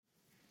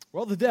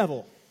Well, the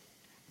devil,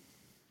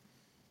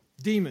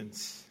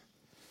 demons.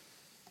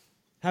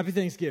 Happy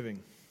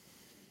Thanksgiving.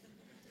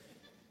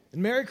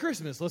 And Merry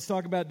Christmas. Let's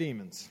talk about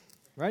demons.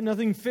 Right?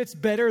 Nothing fits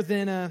better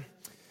than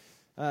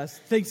a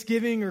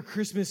Thanksgiving or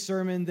Christmas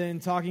sermon than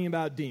talking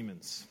about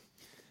demons.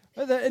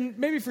 And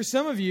maybe for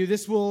some of you,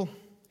 this will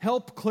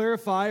help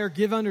clarify or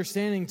give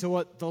understanding to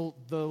what the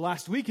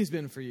last week has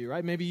been for you,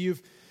 right? Maybe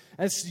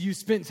as you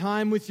spent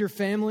time with your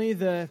family,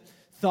 the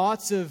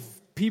thoughts of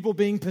people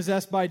being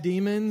possessed by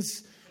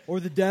demons or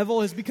the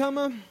devil has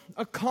become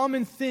a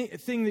common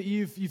thing that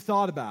you've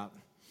thought about.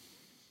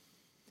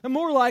 And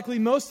more likely,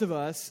 most of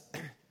us,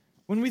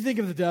 when we think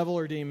of the devil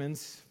or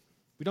demons,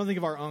 we don't think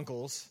of our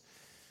uncles.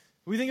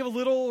 We think of a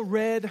little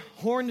red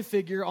horned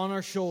figure on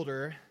our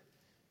shoulder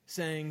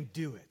saying,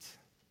 "Do it."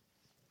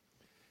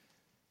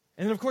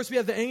 And then, of course, we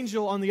have the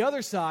angel on the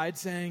other side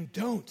saying,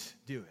 "Don't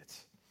do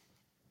it."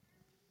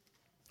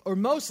 Or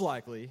most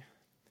likely,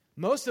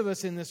 most of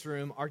us in this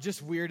room are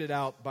just weirded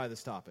out by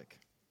this topic.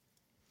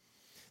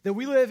 That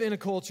we live in a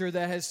culture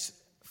that has,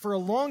 for a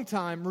long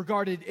time,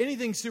 regarded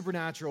anything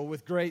supernatural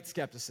with great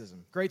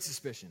skepticism, great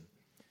suspicion.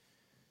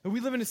 We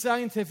live in a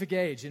scientific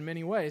age in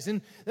many ways.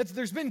 And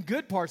there's been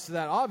good parts to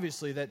that,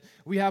 obviously, that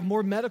we have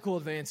more medical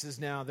advances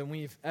now than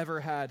we've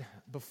ever had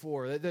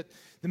before. That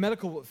the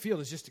medical field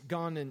has just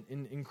gone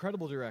in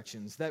incredible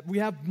directions. That we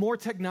have more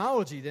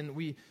technology than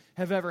we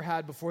have ever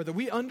had before. That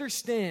we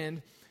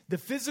understand the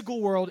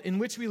physical world in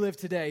which we live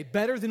today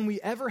better than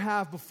we ever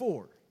have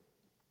before.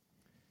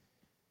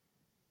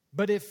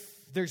 But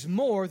if there's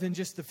more than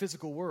just the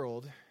physical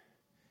world,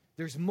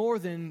 there's more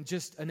than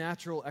just a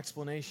natural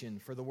explanation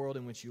for the world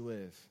in which you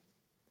live.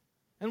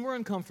 And we're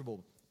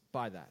uncomfortable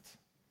by that.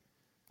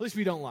 At least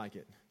we don't like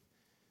it.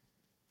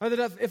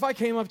 If I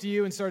came up to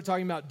you and started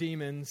talking about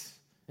demons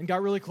and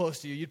got really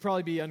close to you, you'd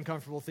probably be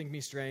uncomfortable, think me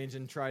strange,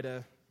 and try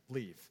to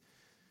leave.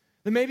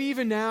 Then maybe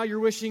even now you're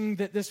wishing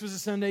that this was a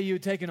Sunday you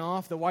had taken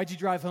off, that why'd you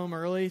drive home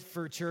early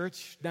for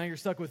church? Now you're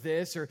stuck with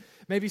this. Or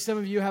maybe some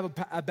of you have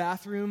a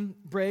bathroom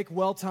break,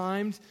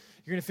 well-timed.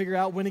 You're going to figure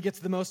out when it gets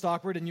the most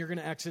awkward, and you're going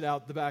to exit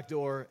out the back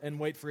door and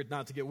wait for it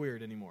not to get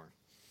weird anymore.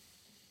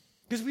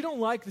 Because we don't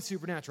like the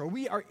supernatural.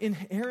 We are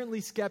inherently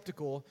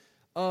skeptical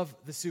of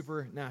the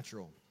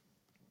supernatural.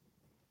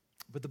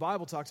 But the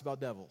Bible talks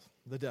about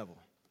the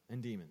devil,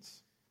 and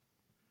demons.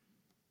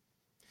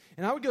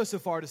 And I would go so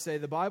far to say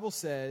the Bible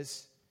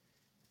says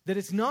that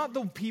it's not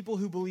the people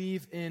who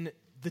believe in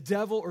the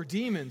devil or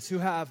demons who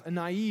have a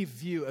naive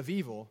view of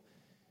evil.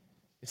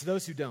 It's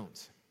those who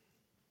don't.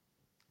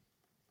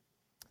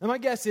 And my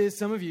guess is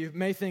some of you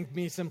may think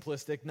me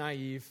simplistic,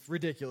 naive,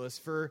 ridiculous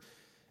for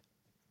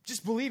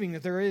just believing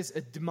that there is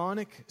a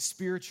demonic,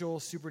 spiritual,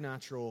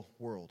 supernatural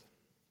world.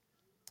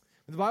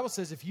 But the Bible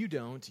says if you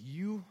don't,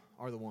 you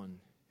are the one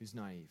who's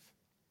naive.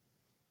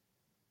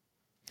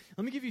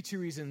 Let me give you two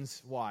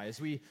reasons why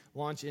as we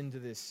launch into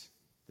this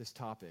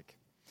topic.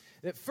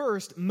 That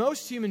first,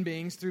 most human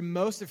beings through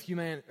most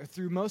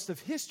of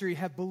history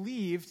have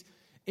believed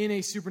in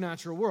a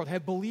supernatural world,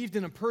 have believed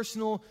in a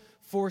personal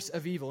force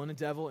of evil, in a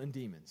devil and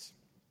demons.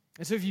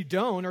 And so if you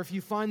don't, or if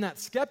you find that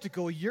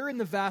skeptical, you're in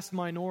the vast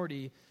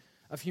minority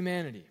of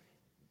humanity.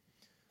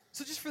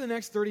 So just for the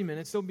next 30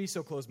 minutes, don't be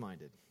so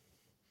close-minded.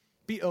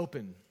 Be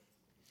open.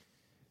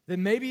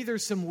 Then maybe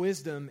there's some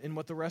wisdom in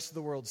what the rest of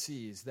the world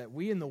sees, that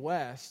we in the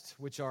West,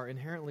 which are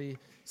inherently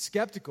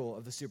skeptical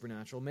of the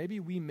supernatural, maybe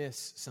we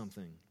miss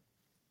something.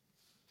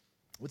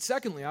 But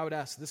secondly, I would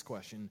ask this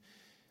question: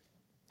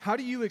 how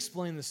do you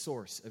explain the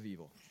source of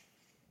evil?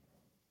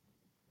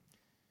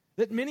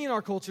 That many in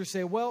our culture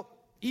say, well,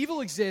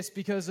 evil exists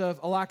because of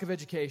a lack of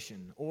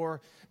education, or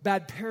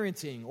bad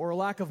parenting, or a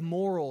lack of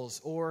morals,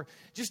 or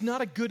just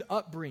not a good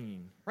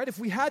upbringing. Right? If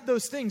we had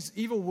those things,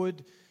 evil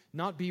would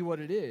not be what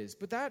it is.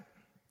 But that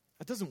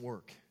doesn't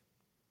work.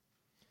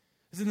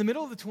 Because in the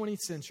middle of the 20th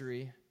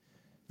century,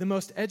 the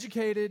most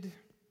educated,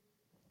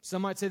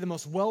 some might say the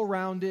most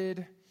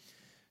well-rounded,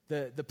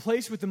 the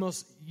place with the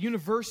most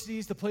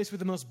universities, the place with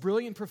the most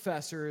brilliant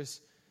professors,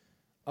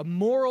 a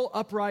moral,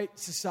 upright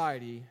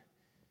society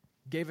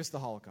gave us the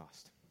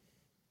Holocaust.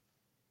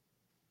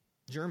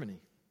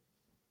 Germany,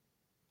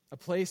 a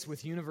place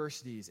with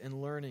universities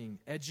and learning,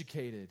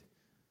 educated, in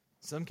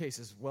some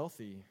cases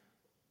wealthy,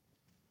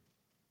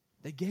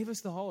 they gave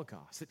us the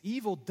Holocaust. That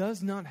evil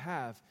does not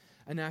have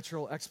a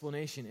natural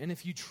explanation. And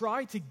if you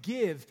try to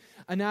give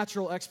a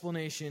natural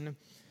explanation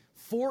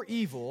for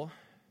evil,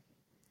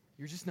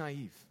 you're just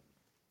naive.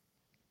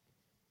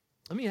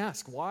 Let me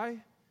ask, why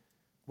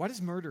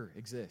does murder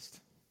exist?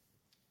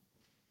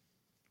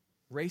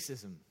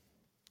 Racism,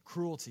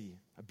 cruelty,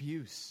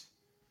 abuse.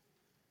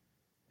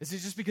 Is it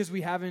just because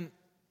we haven't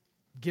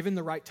given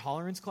the right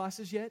tolerance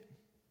classes yet?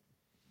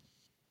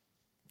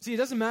 See, it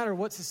doesn't matter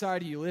what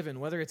society you live in,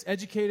 whether it's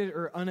educated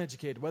or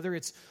uneducated, whether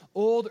it's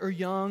old or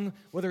young,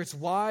 whether it's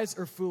wise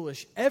or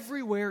foolish.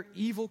 Everywhere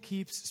evil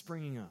keeps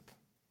springing up.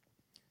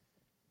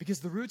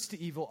 Because the roots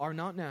to evil are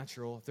not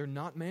natural, they're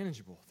not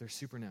manageable, they're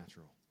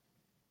supernatural.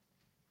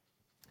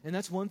 And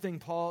that's one thing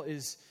Paul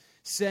is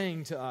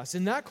saying to us.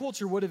 And that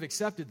culture would have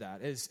accepted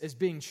that as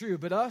being true,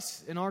 but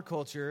us, in our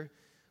culture,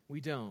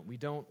 we don't. We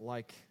don't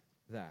like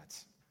that.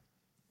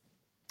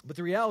 But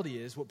the reality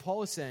is, what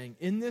Paul is saying,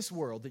 in this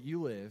world that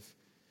you live,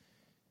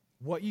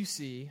 what you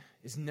see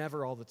is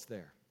never all that's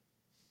there.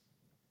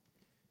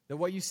 That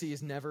what you see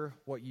is never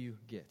what you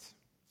get.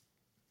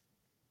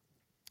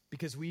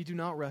 Because we do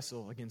not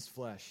wrestle against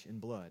flesh and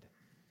blood,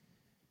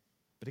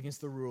 but against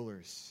the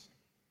rulers,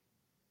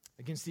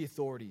 against the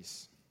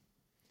authorities,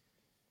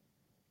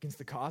 against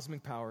the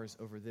cosmic powers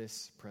over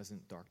this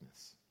present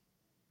darkness.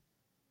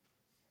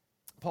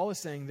 Paul is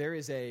saying there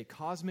is a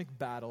cosmic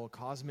battle, a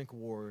cosmic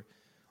war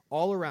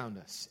all around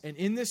us. And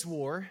in this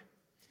war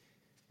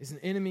is an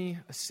enemy,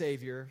 a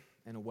savior,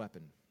 and a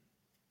weapon.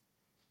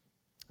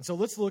 And so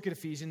let's look at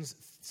Ephesians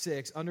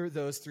 6 under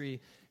those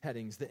three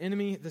headings: the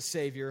enemy, the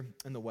savior,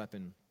 and the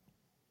weapon.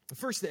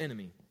 First, the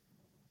enemy.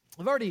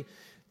 I've already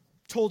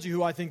told you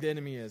who I think the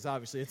enemy is,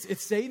 obviously.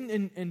 It's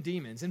Satan and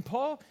demons. And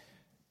Paul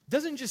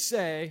doesn't just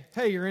say,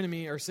 hey, your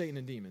enemy are Satan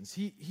and demons.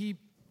 He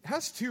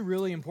has two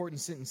really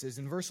important sentences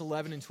in verse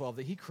 11 and 12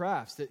 that he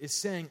crafts that is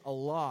saying a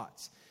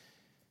lot.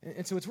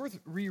 And so it's worth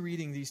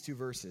rereading these two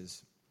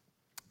verses.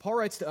 Paul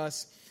writes to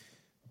us,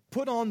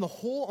 "Put on the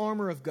whole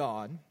armor of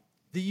God,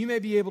 that you may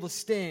be able to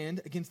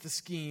stand against the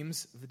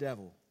schemes of the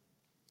devil.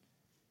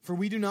 For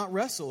we do not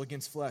wrestle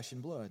against flesh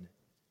and blood,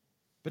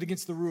 but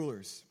against the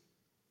rulers,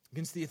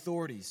 against the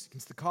authorities,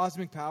 against the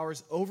cosmic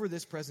powers over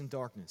this present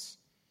darkness,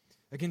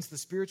 against the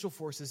spiritual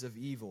forces of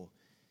evil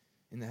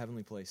in the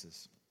heavenly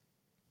places."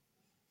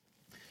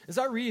 As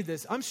I read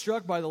this, I'm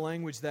struck by the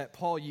language that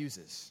Paul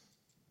uses.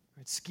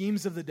 Right?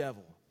 Schemes of the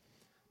devil,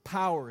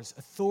 powers,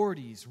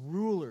 authorities,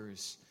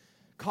 rulers,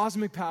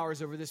 cosmic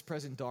powers over this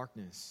present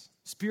darkness,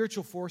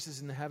 spiritual forces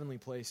in the heavenly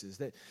places.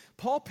 That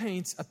Paul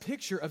paints a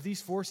picture of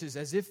these forces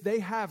as if they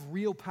have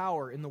real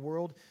power in the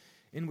world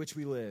in which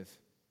we live.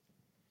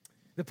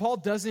 That Paul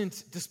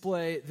doesn't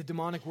display the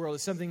demonic world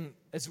as something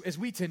as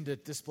we tend to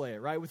display it,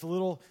 right? With a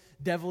little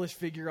devilish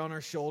figure on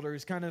our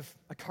shoulders, kind of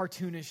a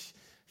cartoonish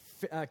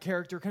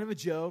character, kind of a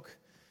joke,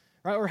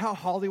 right? Or how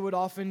Hollywood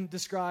often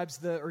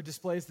describes or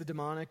displays the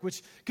demonic,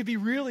 which could be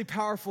really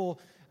powerful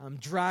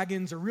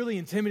dragons or really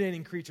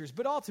intimidating creatures,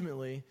 but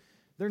ultimately,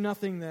 they're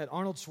nothing that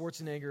Arnold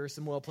Schwarzenegger or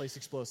some well-placed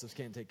explosives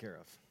can't take care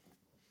of,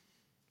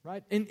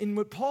 right? And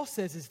what Paul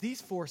says is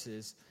these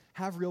forces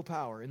have real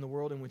power in the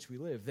world in which we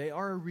live. They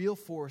are a real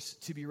force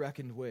to be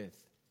reckoned with.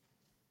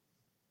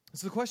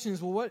 So the question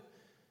is, well,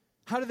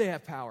 how do they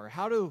have power?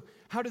 How do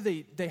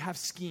they have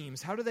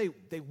schemes? How do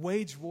they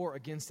wage war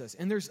against us?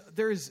 And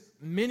there's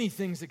many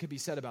things that could be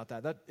said about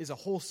that. That is a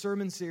whole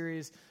sermon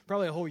series,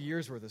 probably a whole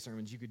year's worth of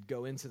sermons. You could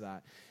go into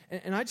that.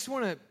 And I just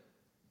want to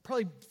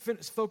probably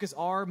focus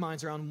our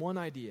minds around one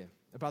idea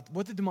about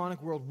what the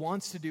demonic world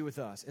wants to do with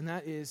us, and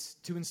that is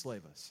to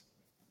enslave us.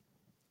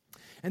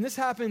 And this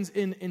happens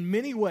in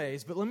many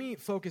ways, but let me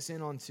focus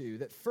in on two.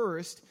 That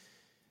first,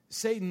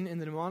 Satan and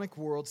the demonic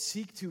world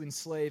seek to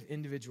enslave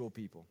individual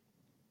people.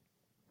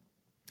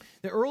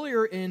 Now,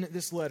 earlier in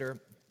this letter,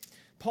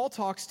 Paul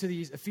talks to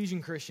these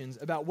Ephesian Christians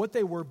about what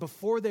they were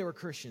before they were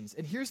Christians.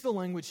 And here's the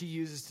language he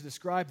uses to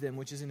describe them,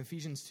 which is in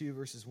Ephesians 2,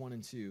 verses 1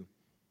 and 2.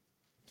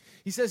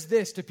 He says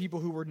this to people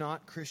who were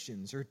not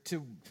Christians, or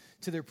to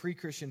their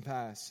pre-Christian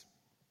past.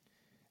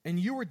 "And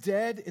you were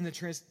dead in the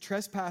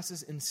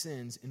trespasses and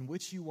sins in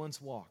which you once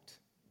walked,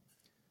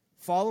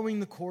 following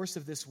the course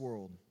of this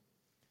world,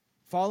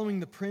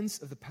 following the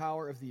prince of the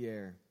power of the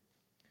air."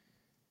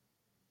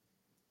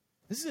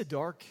 This is a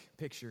dark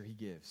picture he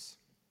gives.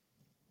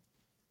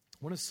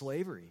 One of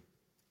slavery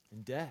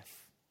and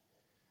death,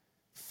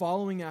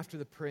 following after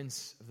the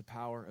prince of the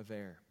power of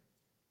air,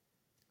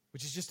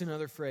 which is just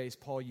another phrase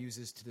Paul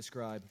uses to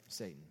describe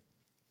Satan.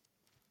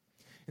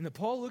 And that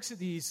Paul looks at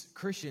these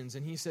Christians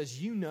and he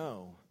says, you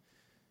know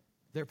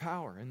their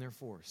power and their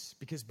force,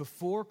 because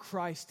before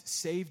Christ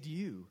saved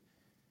you,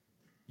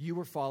 you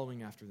were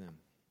following after them.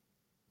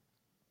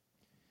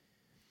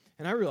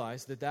 And I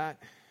realize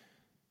that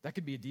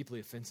could be a deeply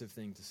offensive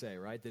thing to say,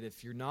 right? That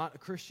if you're not a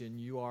Christian,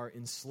 you are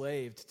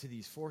enslaved to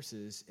these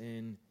forces,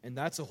 and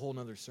that's a whole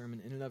other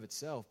sermon in and of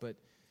itself. But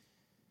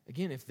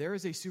again, if there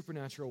is a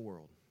supernatural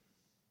world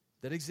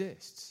that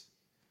exists,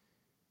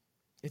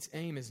 its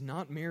aim is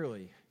not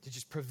merely to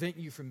just prevent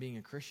you from being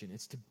a Christian.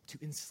 It's to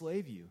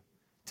enslave you,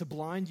 to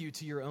blind you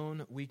to your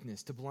own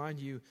weakness, to blind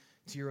you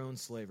to your own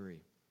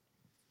slavery.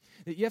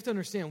 That you have to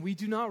understand, we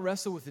do not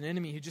wrestle with an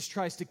enemy who just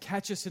tries to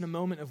catch us in a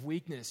moment of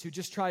weakness, who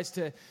just tries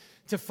to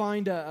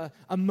find a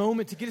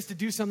moment to get us to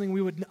do something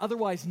we would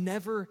otherwise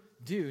never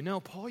do. No,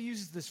 Paul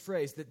uses this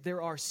phrase that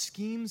there are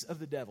schemes of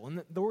the devil.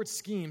 And the word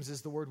schemes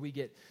is the word we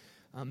get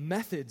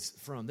methods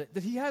from.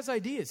 That he has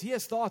ideas, he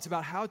has thoughts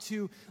about how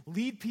to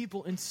lead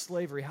people into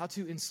slavery, how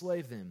to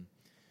enslave them.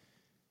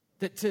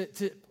 That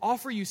to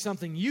offer you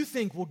something you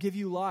think will give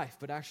you life,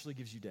 but actually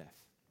gives you death.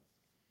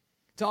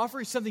 To offer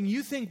you something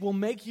you think will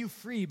make you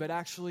free, but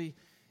actually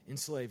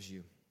enslaves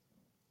you.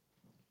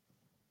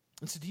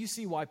 And so do you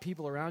see why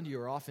people around you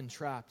are often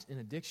trapped in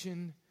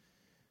addiction,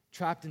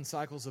 trapped in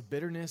cycles of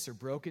bitterness or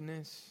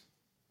brokenness?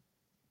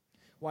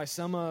 why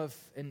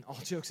and all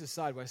jokes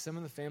aside, why some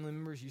of the family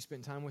members you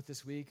spent time with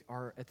this week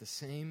are at the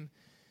same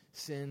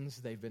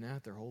sins they've been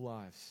at their whole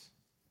lives.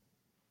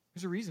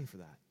 There's a reason for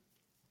that.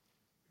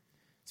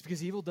 It's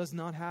because evil does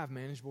not have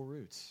manageable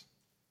roots.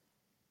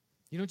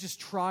 You don't just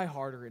try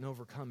harder and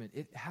overcome it.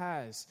 It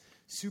has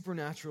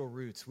supernatural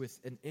roots with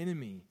an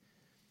enemy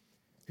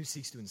who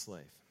seeks to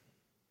enslave.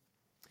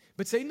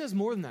 But Satan does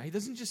more than that. He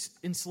doesn't just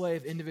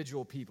enslave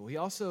individual people. He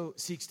also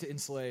seeks to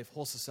enslave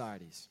whole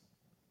societies.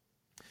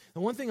 The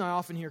one thing I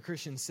often hear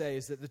Christians say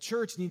is that the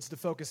church needs to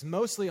focus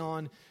mostly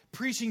on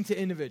preaching to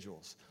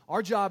individuals.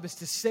 Our job is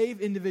to save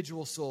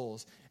individual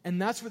souls,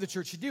 and that's what the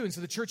church should do. And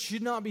so the church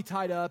should not be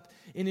tied up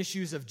in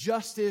issues of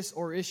justice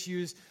or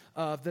issues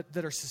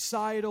that are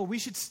societal. We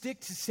should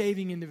stick to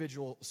saving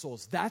individual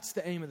souls. That's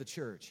the aim of the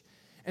church.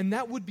 And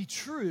that would be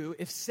true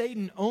if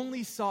Satan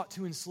only sought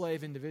to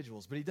enslave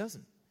individuals, but he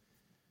doesn't.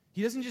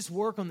 He doesn't just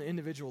work on the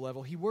individual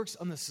level, he works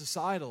on the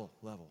societal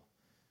level.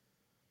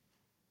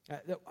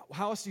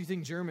 How else do you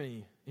think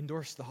Germany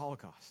endorsed the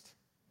Holocaust?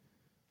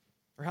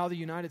 Or how the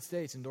United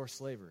States endorsed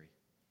slavery?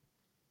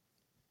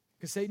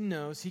 Because Satan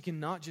knows he can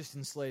not just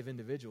enslave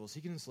individuals, he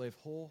can enslave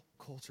whole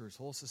cultures,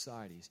 whole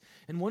societies.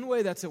 And one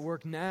way that's at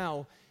work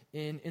now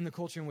in the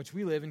culture in which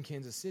we live in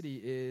Kansas City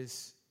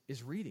is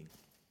reading.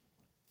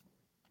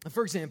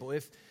 For example,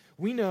 if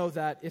we know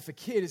that if a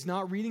kid is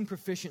not reading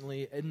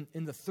proficiently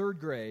in the third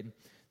grade,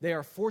 they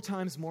are 4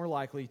 times more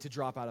likely to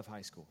drop out of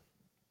high school.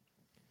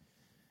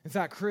 In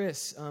fact,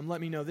 Chris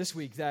let me know this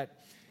week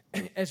that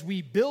as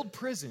we build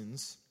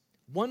prisons,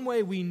 one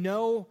way we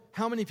know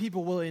how many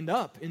people will end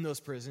up in those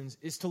prisons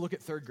is to look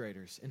at third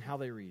graders and how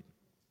they read.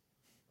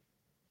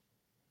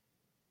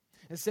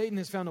 And Satan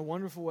has found a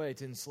wonderful way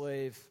to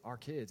enslave our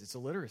kids. It's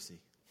illiteracy.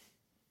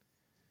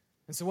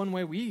 And so one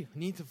way we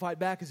need to fight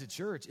back as a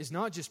church is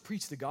not just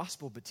preach the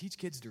gospel, but teach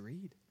kids to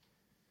read.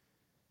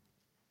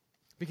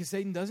 Because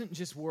Satan doesn't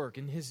just work,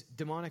 and his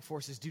demonic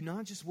forces do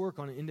not just work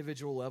on an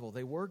individual level.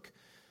 They work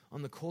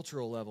on the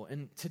cultural level.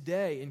 And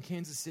today in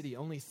Kansas City,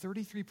 only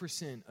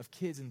 33% of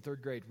kids in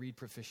third grade read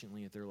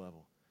proficiently at their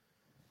level,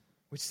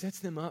 which sets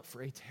them up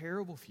for a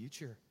terrible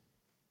future.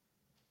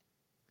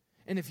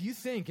 And if you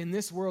think in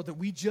this world that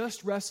we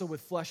just wrestle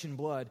with flesh and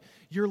blood,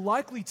 you're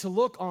likely to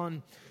look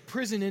on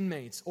prison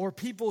inmates or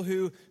people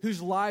whose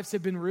lives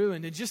have been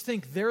ruined and just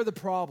think they're the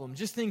problem,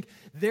 just think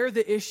they're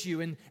the issue,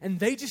 and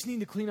they just need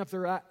to clean up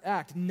their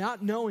act,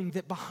 not knowing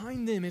that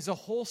behind them is a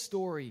whole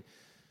story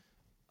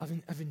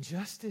of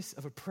injustice,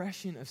 of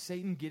oppression, of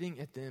Satan getting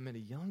at them at a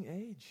young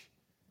age.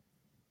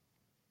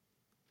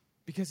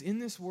 Because in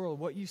this world,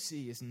 what you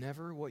see is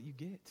never what you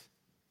get.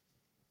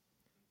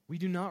 We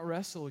do not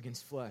wrestle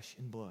against flesh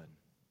and blood,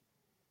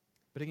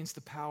 but against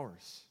the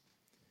powers,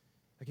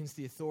 against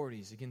the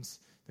authorities,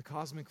 against the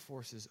cosmic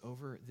forces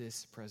over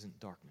this present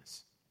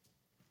darkness.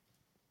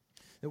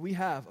 That we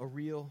have a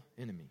real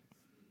enemy.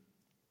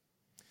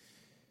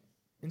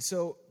 And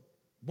so,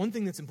 one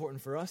thing that's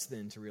important for us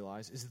then to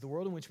realize is that the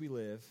world in which we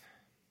live,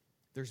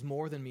 there's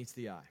more than meets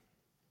the eye.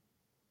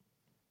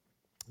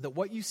 That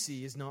what you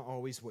see is not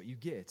always what you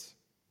get.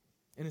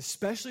 And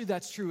especially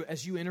that's true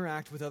as you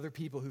interact with other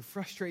people who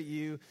frustrate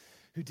you,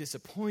 who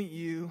disappoint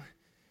you,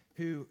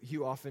 who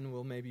you often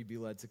will maybe be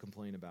led to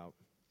complain about.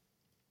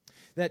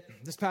 That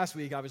this past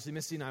week, obviously,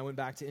 Misty and I went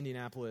back to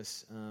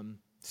Indianapolis to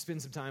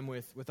spend some time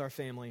with our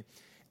family.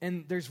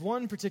 And there's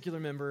one particular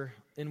member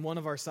in one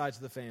of our sides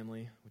of the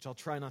family, which I'll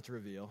try not to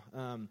reveal,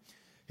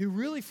 who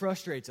really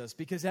frustrates us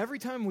because every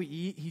time we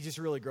eat, he just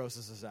really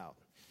grosses us out.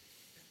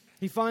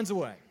 He finds a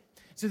way.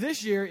 So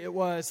this year, it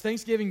was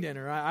Thanksgiving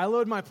dinner. I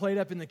load my plate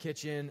up in the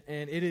kitchen,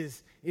 and it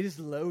is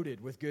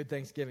loaded with good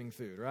Thanksgiving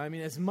food, right? I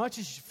mean, as much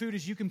food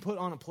as you can put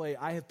on a plate,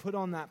 I have put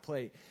on that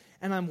plate.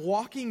 And I'm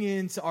walking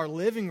into our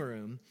living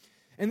room,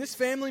 and this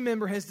family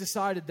member has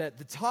decided that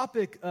the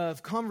topic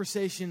of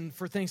conversation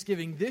for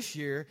Thanksgiving this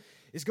year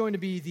is going to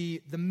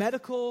be the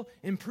medical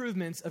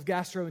improvements of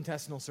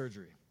gastrointestinal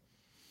surgery.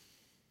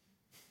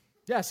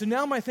 Yeah, so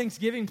now my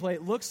Thanksgiving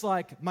plate looks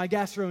like my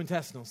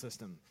gastrointestinal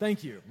system.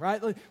 Thank you,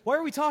 right? Like, why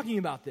are we talking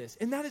about this?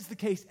 And that is the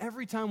case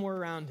every time we're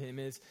around him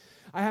is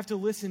I have to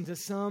listen to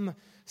some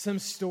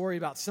story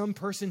about some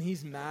person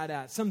he's mad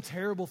at, some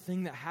terrible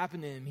thing that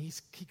happened to him.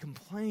 He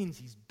complains,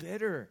 he's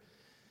bitter.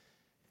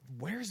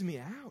 It wears me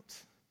out.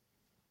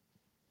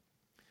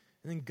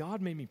 And then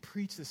God made me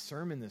preach this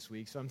sermon this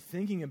week, so I'm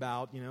thinking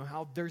about,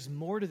 how there's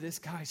more to this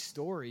guy's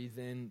story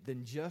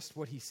than just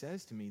what he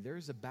says to me.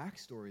 There's a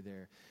backstory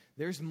there.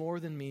 There's more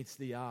than meets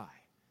the eye.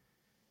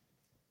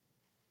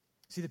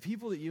 See, the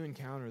people that you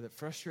encounter that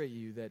frustrate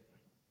you, that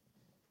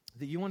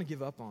you want to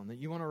give up on, that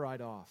you want to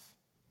write off,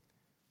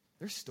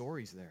 there's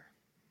stories there.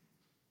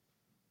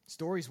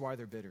 Stories why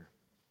they're bitter.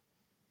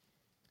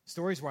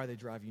 Stories why they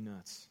drive you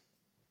nuts.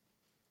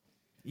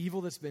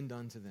 Evil that's been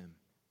done to them.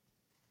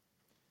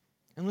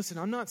 And listen,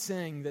 I'm not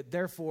saying that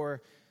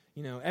therefore,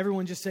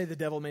 everyone just say the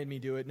devil made me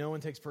do it. No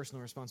one takes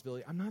personal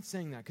responsibility. I'm not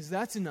saying that because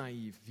that's a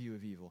naive view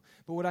of evil.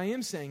 But what I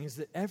am saying is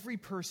that every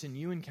person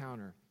you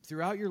encounter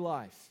throughout your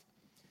life,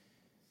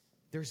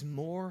 there's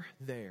more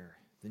there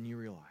than you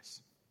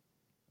realize.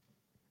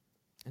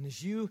 And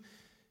as you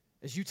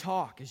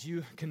talk, as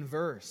you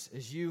converse,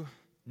 as you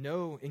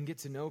know and get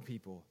to know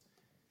people,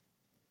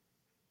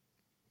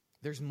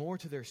 there's more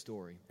to their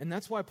story. And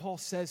that's why Paul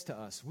says to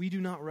us, we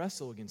do not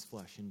wrestle against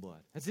flesh and blood.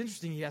 That's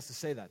interesting he has to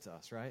say that to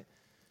us, right?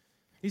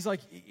 He's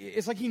like,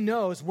 it's like he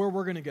knows where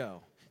we're going to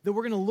go. That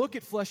we're going to look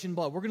at flesh and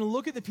blood. We're going to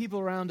look at the people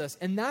around us,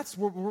 and that's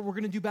what we're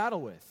going to do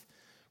battle with.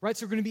 Right?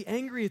 So we're going to be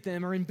angry at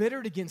them or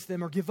embittered against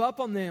them or give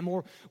up on them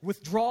or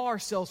withdraw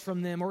ourselves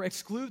from them or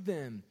exclude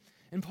them.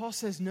 And Paul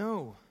says,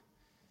 no,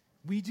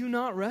 we do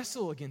not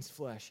wrestle against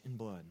flesh and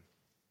blood.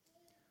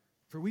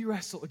 For we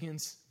wrestle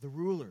against the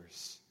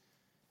rulers,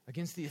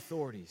 against the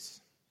authorities,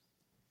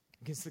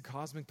 against the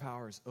cosmic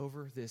powers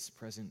over this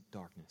present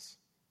darkness.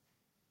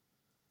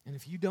 And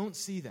if you don't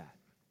see that,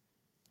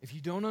 if you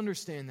don't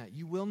understand that,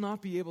 you will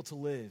not be able to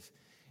live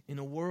in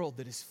a world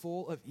that is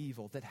full of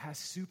evil, that has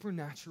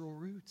supernatural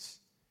roots.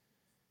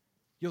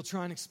 You'll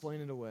try and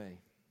explain it away.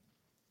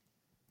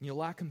 You'll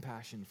lack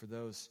compassion for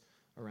those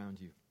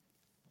around you.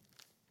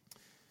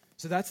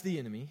 So that's the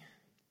enemy.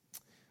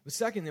 The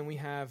second, then, we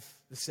have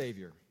the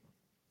Savior,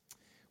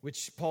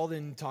 which Paul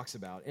then talks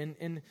about.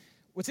 And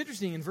what's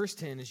interesting in verse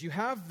 10 is you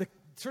have the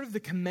sort of the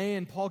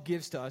command Paul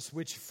gives to us,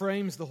 which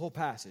frames the whole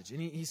passage.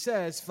 And he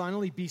says,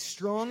 finally, be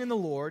strong in the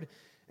Lord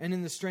and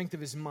in the strength of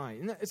his might.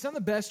 And it's not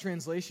the best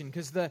translation,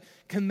 because the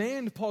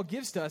command Paul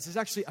gives to us is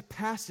actually a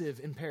passive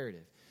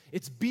imperative.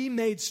 It's be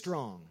made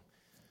strong.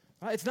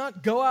 Right? It's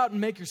not go out and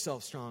make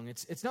yourself strong.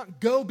 It's not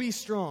go be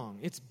strong.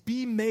 It's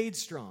be made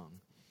strong.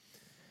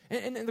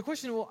 And the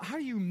question, well, how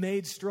are you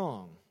made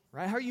strong?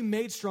 Right? How are you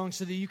made strong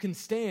so that you can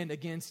stand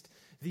against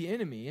the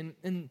enemy?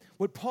 And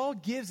what Paul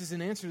gives as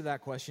an answer to that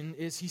question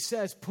is he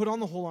says, put on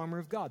the whole armor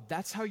of God.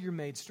 That's how you're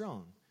made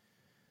strong.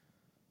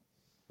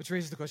 Which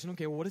raises the question,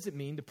 okay, well, what does it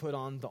mean to put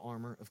on the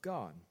armor of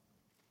God?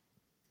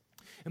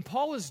 And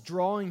Paul is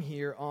drawing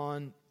here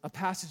on a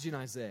passage in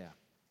Isaiah.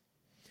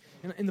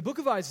 In the book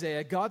of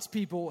Isaiah, God's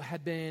people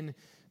had been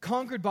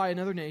conquered by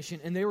another nation,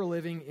 and they were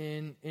living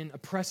in an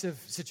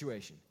oppressive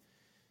situation.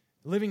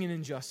 Living in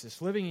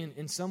injustice, living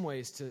in some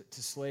ways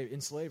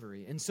in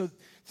slavery. And so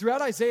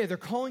throughout Isaiah, they're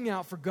calling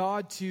out for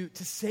God to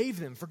save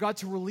them, for God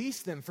to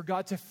release them, for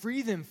God to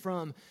free them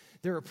from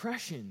their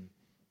oppression.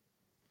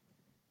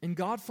 And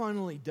God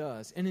finally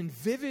does. And in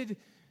vivid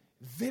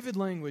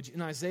language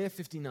in Isaiah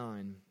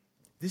 59,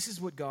 this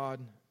is what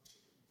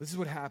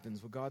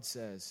happens, what God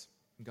says,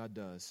 and God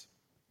does.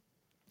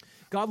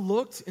 God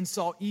looked and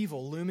saw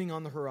evil looming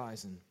on the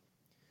horizon.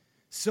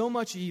 So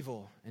much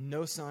evil and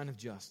no sign of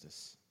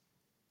justice.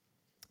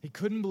 He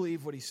couldn't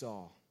believe what he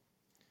saw.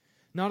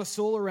 Not a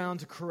soul around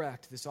to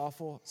correct this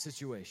awful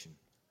situation.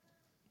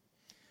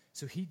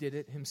 So he did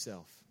it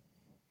himself.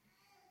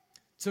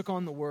 Took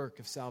on the work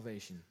of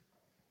salvation,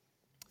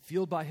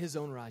 fueled by his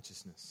own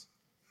righteousness.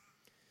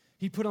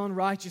 He put on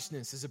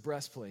righteousness as a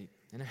breastplate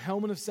and a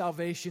helmet of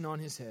salvation on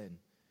his head.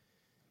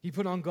 He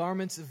put on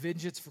garments of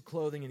vengeance for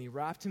clothing, and he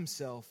wrapped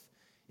himself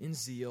in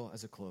zeal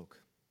as a cloak.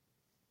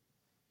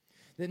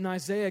 That in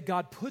Isaiah,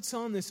 God puts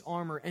on this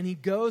armor, and he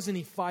goes and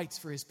he fights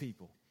for his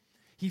people.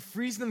 He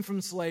frees them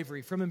from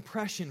slavery, from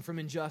oppression, from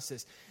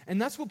injustice.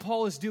 And that's what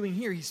Paul is doing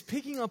here. He's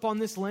picking up on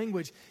this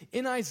language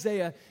in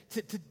Isaiah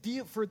to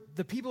deal for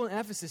the people in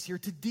Ephesus here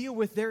to deal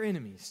with their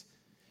enemies.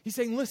 He's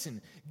saying,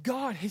 listen,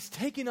 God has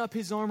taken up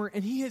his armor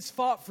and he has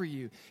fought for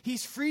you.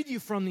 He's freed you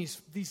from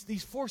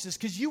these forces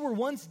because you were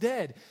once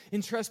dead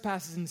in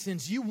trespasses and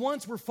sins. You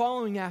once were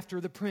following after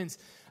the prince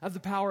of the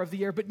power of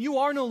the air, but you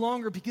are no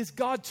longer, because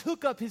God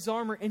took up his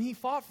armor and he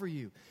fought for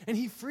you and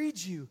he freed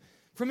you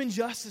from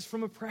injustice,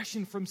 from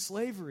oppression, from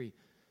slavery.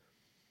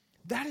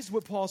 That is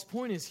what Paul's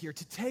point is here,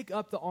 to take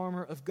up the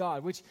armor of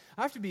God, which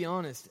I have to be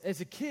honest,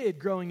 as a kid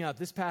growing up,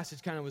 this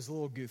passage kind of was a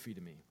little goofy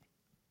to me.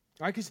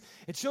 Right? Because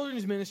at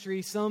children's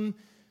ministry, some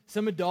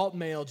adult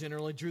male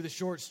generally drew the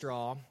short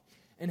straw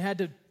and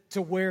had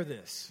to wear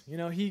this. You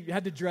know, he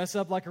had to dress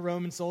up like a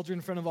Roman soldier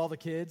in front of all the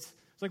kids.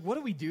 It's like, what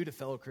do we do to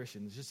fellow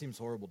Christians? It just seems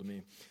horrible to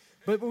me.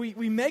 But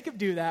we make him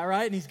do that,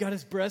 right? And he's got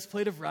his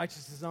breastplate of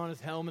righteousness on,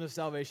 his helmet of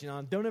salvation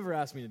on. Don't ever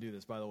ask me to do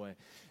this, by the way.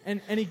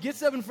 And he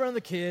gets up in front of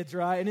the kids,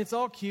 right? And it's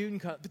all cute and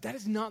cut. But that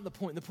is not the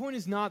point. The point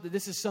is not that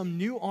this is some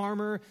new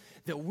armor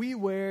that we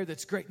wear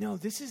that's great. No,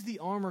 this is the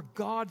armor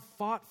God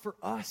fought for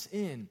us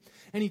in.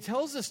 And he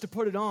tells us to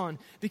put it on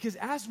because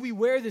as we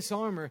wear this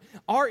armor,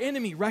 our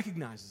enemy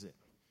recognizes it.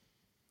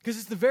 Because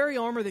it's the very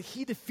armor that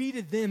he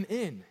defeated them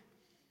in.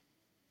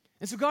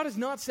 And so God is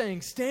not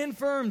saying, stand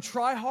firm,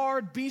 try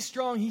hard, be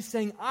strong. He's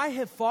saying, I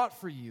have fought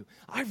for you.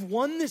 I've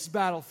won this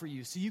battle for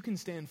you so you can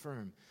stand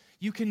firm.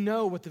 You can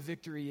know what the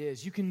victory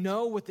is. You can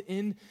know what the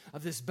end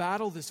of this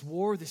battle, this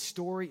war, this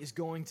story is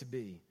going to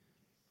be.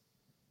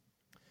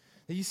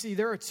 Now, you see,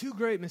 there are two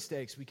great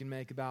mistakes we can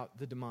make about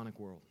the demonic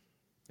world,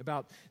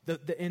 about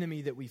the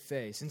enemy that we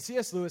face. And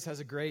C.S. Lewis has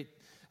a great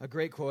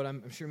quote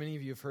I'm sure many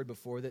of you have heard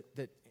before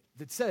that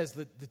says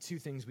the two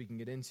things we can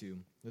get into,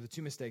 or the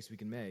two mistakes we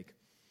can make.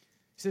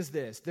 He says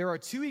this: there are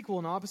two equal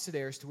and opposite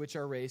errors to which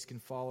our race can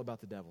fall about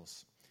the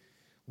devils.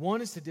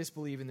 One is to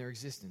disbelieve in their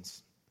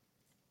existence.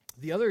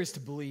 The other is to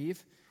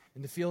believe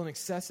and to feel an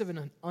excessive and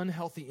an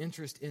unhealthy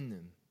interest in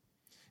them.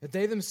 That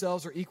they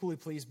themselves are equally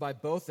pleased by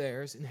both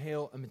errors and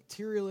hail a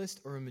materialist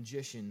or a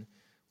magician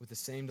with the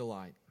same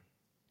delight.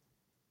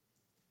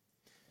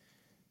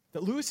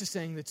 That Lewis is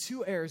saying the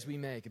two errors we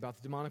make about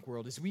the demonic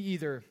world is we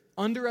either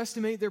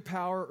underestimate their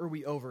power or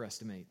we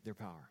overestimate their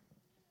power.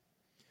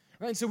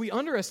 Right? And so we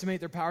underestimate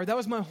their power. That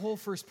was my whole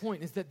first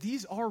point, is that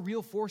these are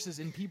real forces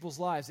in people's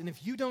lives. And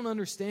if you don't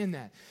understand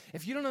that,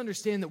 if you don't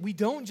understand that we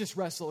don't just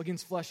wrestle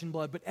against flesh and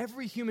blood, but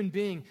every human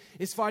being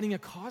is fighting a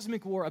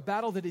cosmic war, a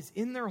battle that is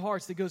in their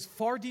hearts that goes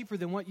far deeper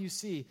than what you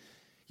see,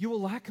 you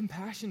will lack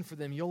compassion for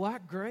them. You'll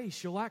lack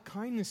grace. You'll lack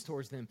kindness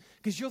towards them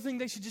because you'll think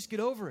they should just get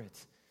over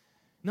it.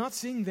 Not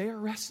seeing they are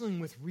wrestling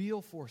with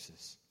real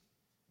forces.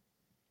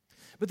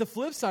 But the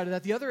flip side of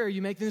that, the other error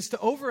you make, then is to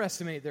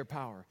overestimate their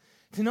power.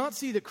 To not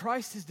see that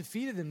Christ has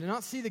defeated them. To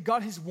not see that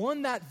God has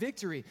won that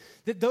victory.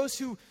 That those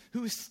who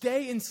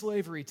stay in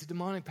slavery to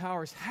demonic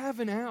powers have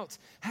an out,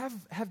 have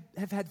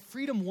had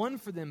freedom won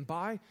for them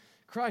by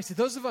Christ. That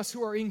those of us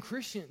who are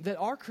Christians,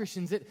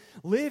 that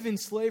live in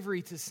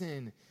slavery to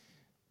sin,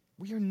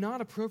 we are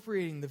not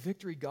appropriating the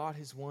victory God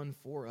has won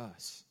for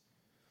us.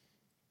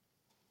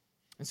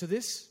 And so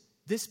this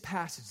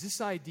passage, this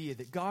idea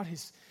that God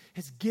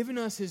has given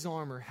us his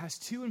armor, has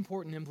two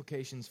important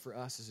implications for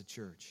us as a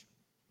church.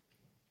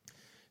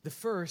 The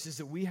first is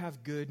that we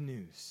have good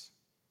news.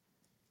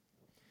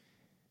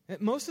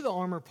 Most of the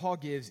armor Paul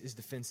gives is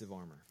defensive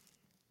armor.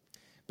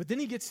 But then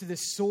he gets to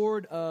this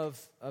sword of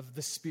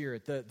the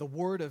Spirit, the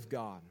Word of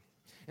God.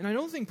 And I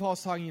don't think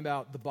Paul's talking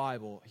about the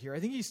Bible here. I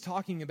think he's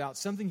talking about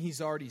something he's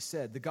already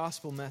said, the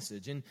gospel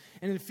message. And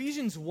in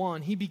Ephesians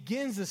 1, he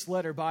begins this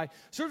letter by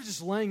sort of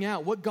just laying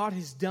out what God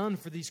has done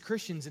for these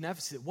Christians in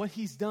Ephesus, what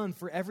he's done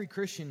for every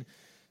Christian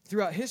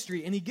throughout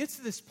history. And he gets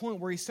to this point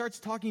where he starts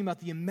talking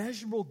about the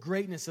immeasurable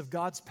greatness of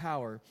God's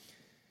power.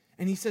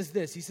 And he says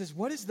this, he says,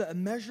 what is the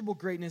immeasurable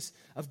greatness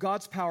of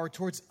God's power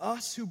towards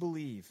us who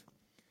believe,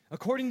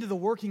 according to the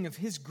working of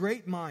his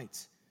great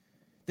might,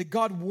 that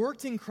God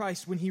worked in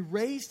Christ when he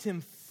raised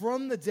him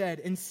from the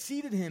dead and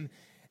seated him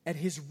at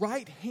his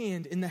right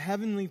hand in the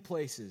heavenly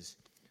places,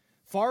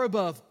 far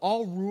above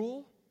all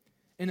rule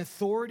and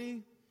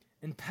authority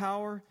and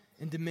power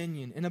and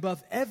dominion, and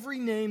above every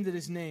name that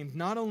is named,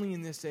 not only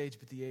in this age,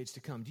 but the age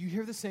to come. Do you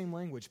hear the same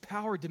language?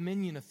 Power,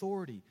 dominion,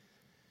 authority.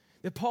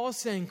 That Paul is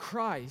saying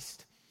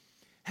Christ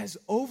has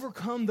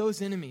overcome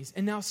those enemies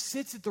and now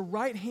sits at the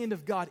right hand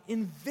of God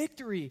in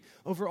victory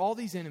over all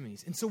these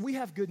enemies. And so we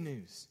have good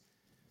news.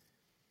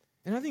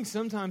 And I think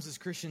sometimes as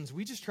Christians,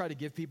 we just try to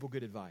give people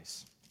good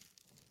advice.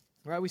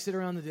 Right? We sit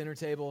around the dinner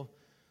table,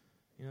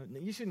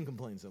 you shouldn't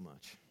complain so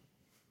much.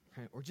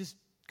 Right? Or just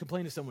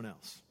complain to someone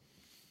else.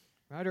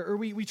 Right? Or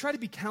we try to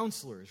be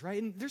counselors,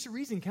 right? And there's a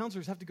reason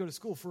counselors have to go to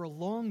school for a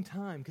long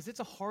time, because it's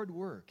a hard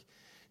work.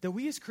 That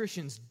we as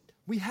Christians,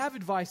 we have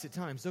advice at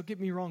times, don't get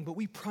me wrong, but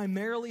we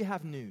primarily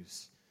have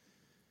news.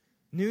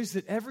 News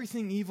that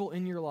everything evil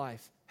in your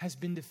life has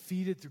been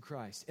defeated through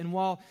Christ. And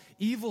while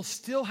evil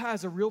still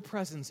has a real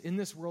presence in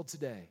this world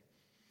today,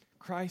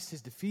 Christ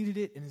has defeated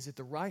it and is at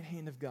the right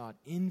hand of God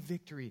in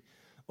victory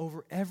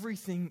over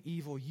everything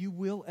evil you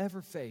will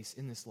ever face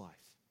in this life.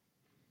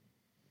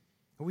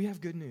 But we have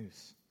good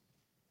news.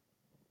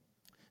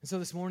 And so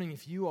this morning,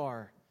 if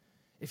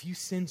you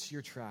sense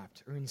you're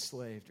trapped or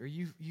enslaved, or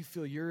you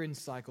feel you're in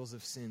cycles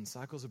of sin,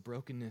 cycles of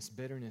brokenness,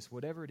 bitterness,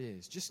 whatever it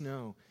is, just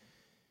know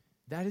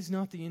that is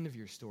not the end of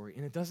your story,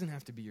 and it doesn't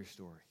have to be your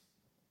story.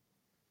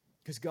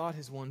 Because God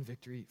has won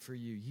victory for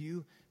you.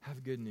 You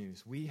have good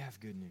news. We have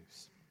good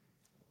news.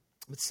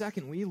 But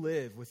second, we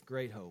live with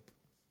great hope.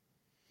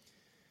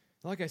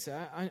 Like I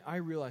said, I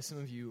realize some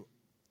of you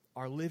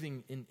are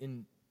living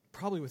in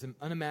probably with an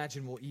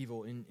unimaginable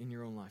evil in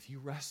your own life. You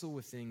wrestle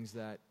with things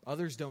that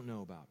others don't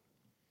know about.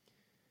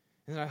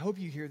 And I hope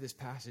you hear this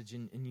passage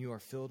and you are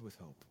filled with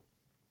hope.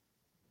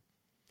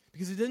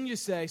 Because it doesn't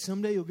just say,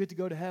 someday you'll get to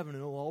go to heaven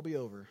and it'll all be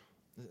over.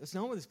 That's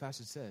not what this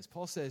passage says.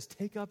 Paul says,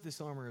 take up this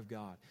armor of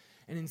God.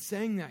 And in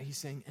saying that, he's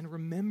saying, and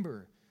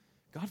remember,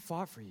 God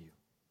fought for you.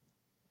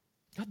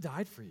 God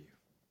died for you.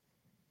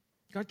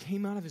 God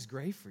came out of his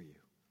grave for you.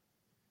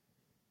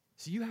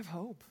 So you have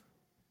hope.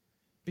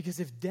 Because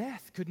if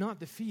death could not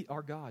defeat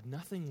our God,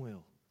 nothing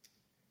will.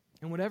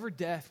 And whatever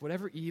death,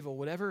 whatever evil,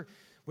 whatever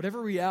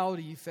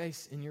reality you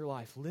face in your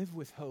life, live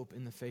with hope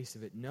in the face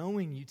of it,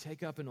 knowing you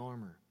take up an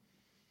armor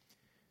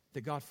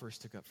that God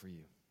first took up for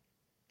you.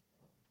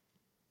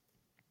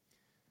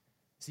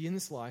 See, in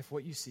this life,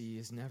 what you see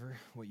is never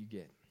what you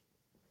get.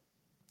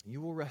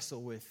 You will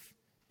wrestle with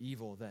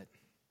evil that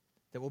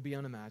will be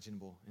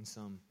unimaginable in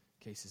some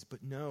cases.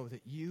 But know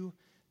that you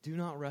do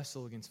not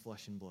wrestle against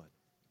flesh and blood,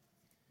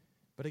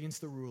 but against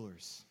the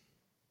rulers,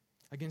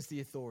 against the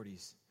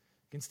authorities,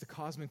 against the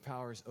cosmic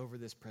powers over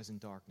this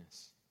present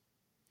darkness.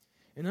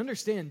 And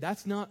understand,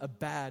 that's not a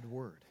bad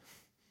word,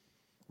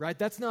 right?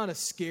 That's not a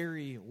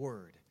scary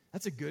word.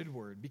 That's a good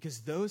word,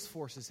 because those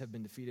forces have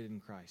been defeated in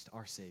Christ,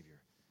 our Savior.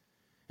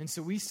 And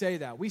so we say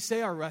that. We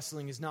say our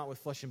wrestling is not with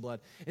flesh and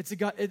blood. It's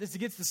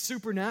against the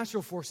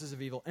supernatural forces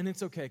of evil, and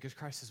it's okay because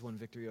Christ has won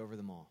victory over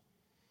them all.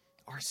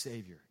 Our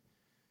Savior.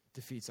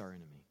 defeats our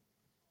enemy.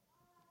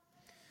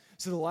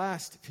 So the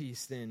last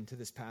piece then to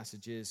this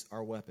passage is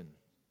our weapon.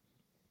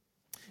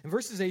 And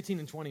verses 18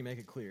 and 20 make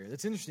it clear.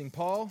 That's interesting.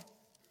 Paul,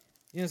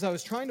 as I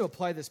was trying to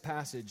apply this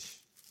passage,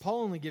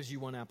 Paul only gives you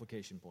one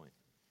application point.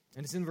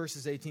 And it's in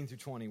verses 18 through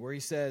 20 where he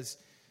says,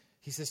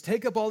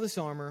 take up all this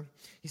armor.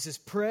 He says,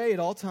 pray at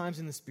all times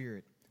in the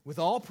Spirit, with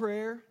all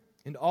prayer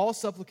and all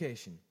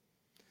supplication.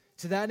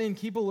 To that end,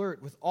 keep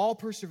alert with all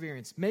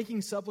perseverance,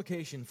 making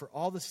supplication for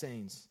all the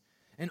saints,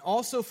 and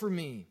also for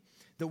me,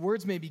 that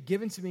words may be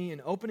given to me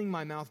in opening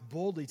my mouth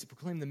boldly to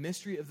proclaim the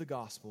mystery of the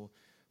gospel,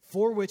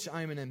 for which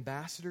I am an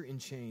ambassador in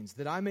chains,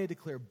 that I may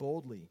declare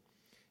boldly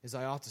as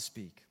I ought to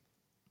speak.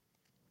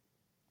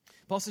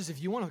 Paul says,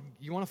 if you want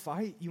to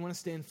fight, you want to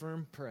stand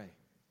firm, pray.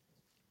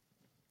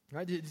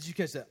 Right? Did you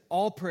catch that?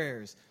 All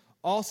prayers,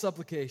 all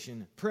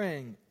supplication,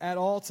 praying at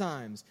all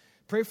times.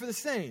 Pray for the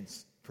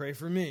saints. Pray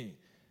for me.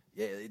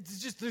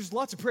 There's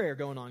lots of prayer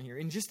going on here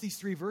in just these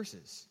 3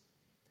 verses.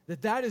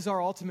 That is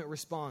our ultimate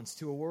response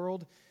to a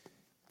world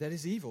that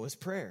is evil, is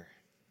prayer.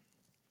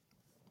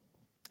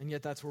 And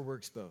yet that's where we're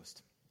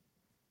exposed.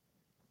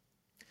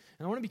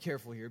 And I want to be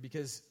careful here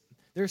because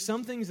there are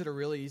some things that are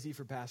really easy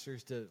for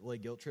pastors to lay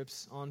guilt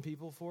trips on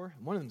people for.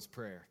 One of them is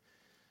prayer.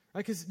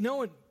 Right? Because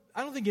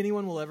I don't think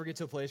anyone will ever get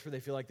to a place where they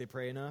feel like they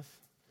pray enough.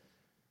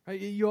 Right?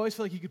 You always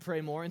feel like you could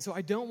pray more. And so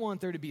I don't want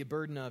there to be a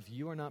burden of,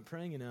 you are not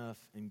praying enough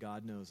and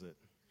God knows it.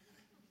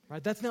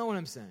 Right? That's not what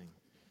I'm saying.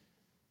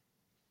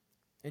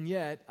 And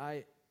yet,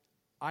 I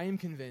am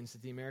convinced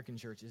that the American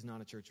church is not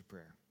a church of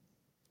prayer.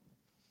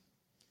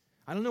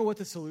 I don't know what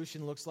the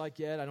solution looks like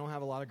yet. I don't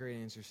have a lot of great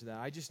answers to that.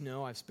 I just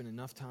know I've spent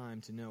enough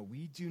time to know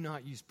we do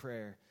not use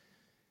prayer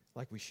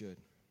like we should.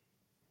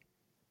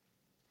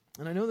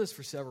 And I know this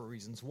for several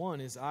reasons.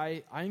 One is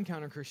I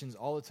encounter Christians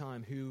all the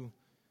time who,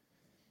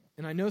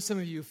 and I know some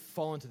of you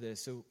fall into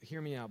this, so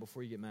hear me out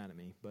before you get mad at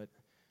me, but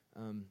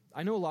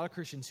I know a lot of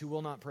Christians who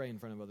will not pray in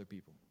front of other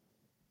people.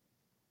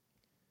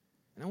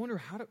 And I wonder,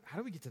 how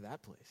do we get to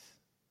that place?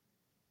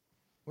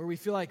 Where we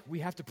feel like we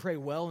have to pray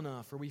well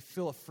enough, or we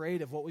feel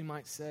afraid of what we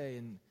might say.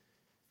 And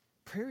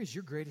prayer is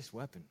your greatest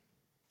weapon.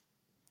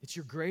 It's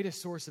your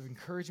greatest source of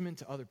encouragement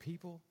to other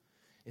people.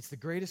 It's the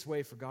greatest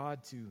way for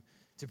God to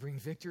bring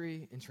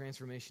victory and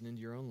transformation into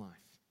your own life.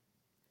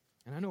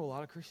 And I know a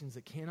lot of Christians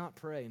that cannot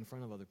pray in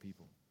front of other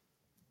people.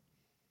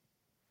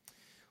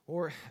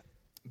 Or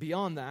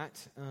beyond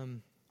that,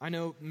 I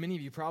know many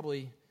of you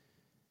probably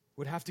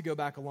would have to go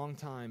back a long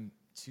time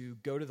to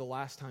go to the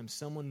last time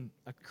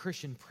a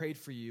Christian prayed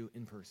for you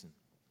in person.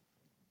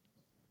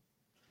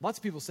 Lots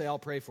of people say, I'll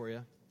pray for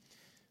you.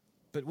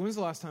 But when was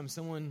the last time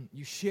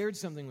you shared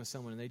something with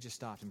someone and they just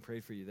stopped and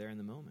prayed for you there in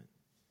the moment?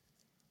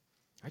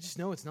 I just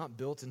know it's not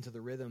built into the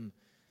rhythm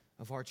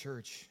of our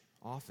church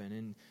often.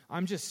 And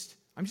I'm just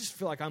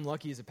feel like I'm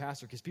lucky as a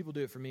pastor because people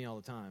do it for me all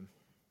the time.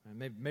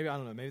 Maybe I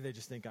don't know, maybe they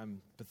just think I'm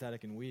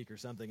pathetic and weak or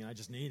something and I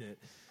just need it.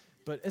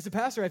 But as a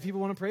pastor, I have people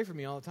want to pray for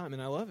me all the time,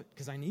 and I love it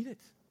because I need it.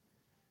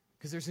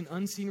 Because there's an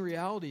unseen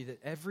reality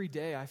that every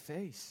day I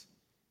face.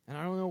 And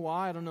I don't know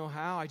why, I don't know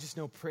how, I just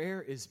know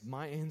prayer is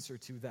my answer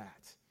to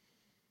that.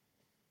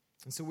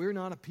 And so we're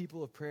not a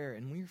people of prayer,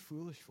 and we're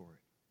foolish for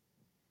it.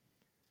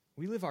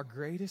 We live our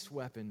greatest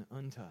weapon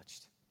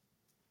untouched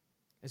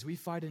as we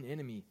fight an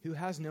enemy who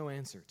has no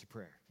answer to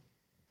prayer.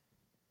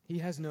 He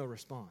has no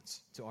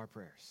response to our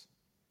prayers.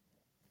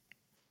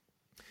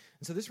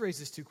 And so this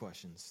raises 2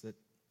 questions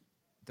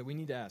that we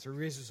need to ask, or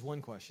raises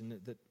one question,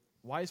 that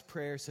why is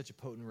prayer such a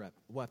potent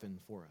weapon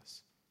for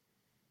us?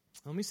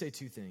 Let me say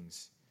 2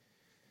 things.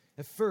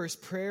 At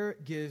first, prayer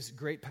gives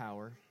great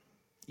power,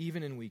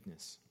 even in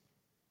weakness.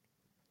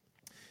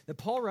 Now,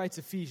 Paul writes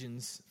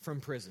Ephesians from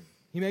prison.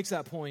 He makes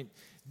that point,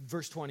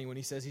 verse 20, when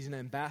he says he's an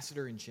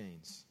ambassador in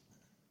chains.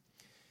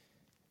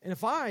 And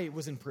if I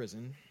was in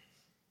prison,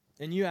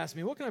 and you asked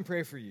me, what can I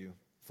pray for you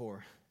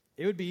for?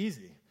 It would be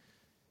easy.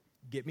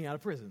 Get me out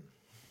of prison.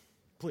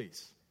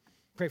 Please.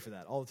 Pray for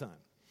that all the time.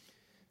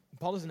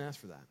 Paul doesn't ask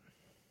for that.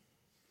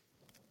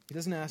 He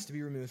doesn't ask to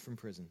be removed from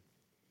prison.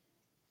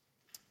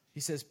 He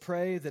says,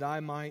 pray that I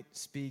might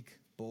speak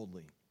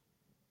boldly,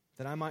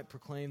 that I might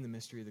proclaim the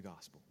mystery of the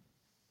gospel.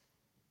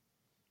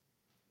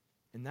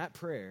 And that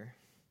prayer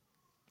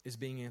is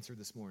being answered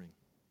this morning.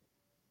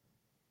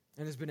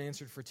 And has been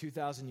answered for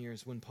 2,000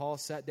 years when Paul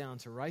sat down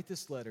to write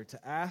this letter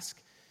to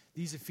ask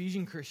these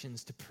Ephesian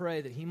Christians to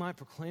pray that he might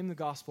proclaim the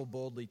gospel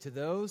boldly to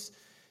those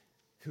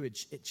who had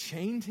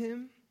chained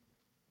him.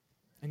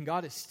 And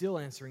God is still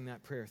answering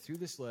that prayer through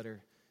this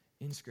letter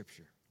in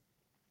Scripture.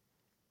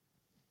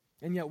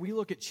 And yet we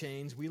look at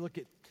chains, we look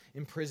at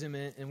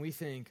imprisonment, and we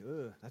think,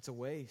 ugh, that's a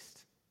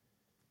waste.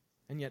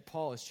 And yet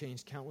Paul has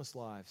changed countless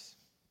lives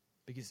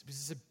because he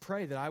said,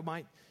 pray that I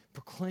might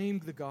proclaim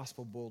the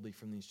gospel boldly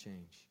from these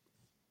chains.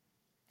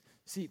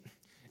 See,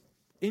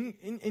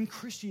 in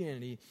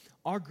Christianity,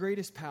 our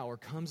greatest power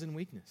comes in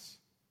weakness.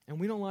 And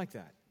we don't like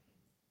that.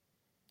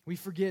 We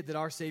forget that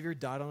our Savior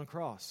died on a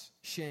cross,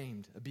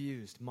 shamed,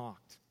 abused,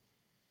 mocked.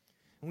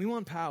 And we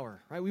want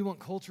power, right? We want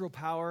cultural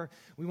power.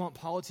 We want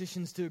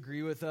politicians to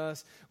agree with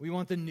us. We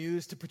want the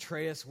news to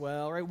portray us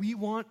well, right? We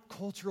want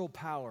cultural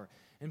power.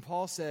 And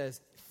Paul says,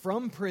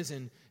 from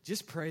prison,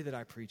 just pray that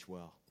I preach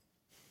well.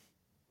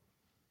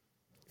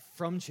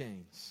 From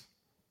chains.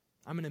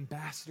 I'm an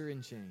ambassador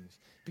in chains.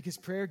 Because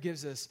prayer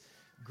gives us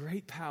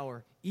great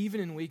power,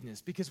 even in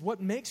weakness. Because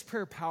what makes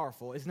prayer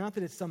powerful is not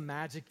that it's some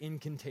magic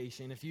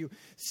incantation. If you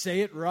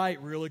say it right,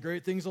 really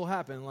great things will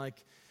happen.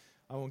 Like,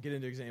 I won't get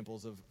into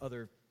examples of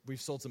other,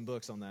 we've sold some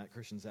books on that,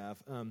 Christians have.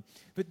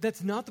 But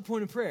that's not the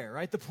point of prayer,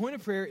 right? The point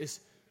of prayer is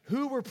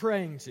who we're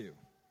praying to.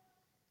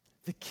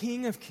 The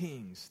King of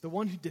Kings, the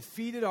one who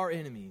defeated our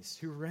enemies,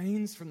 who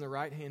reigns from the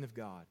right hand of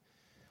God.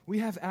 We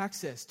have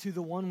access to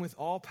the one with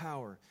all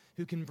power,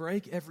 who can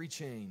break every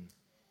chain,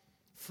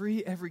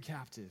 free every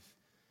captive,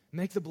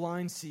 make the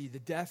blind see, the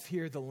deaf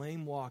hear, the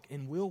lame walk,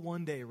 and will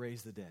one day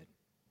raise the dead.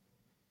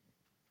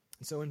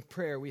 And so in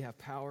prayer, we have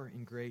power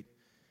in great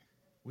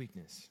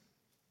weakness.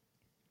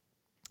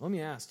 Let me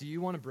ask, do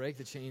you want to break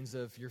the chains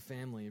of your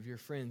family, of your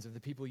friends, of the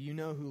people you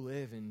know who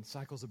live in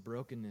cycles of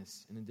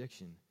brokenness and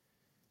addiction?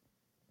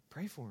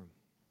 Pray for them.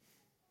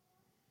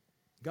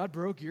 God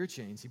broke your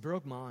chains. He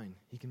broke mine.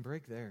 He can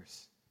break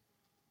theirs.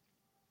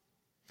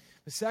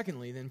 But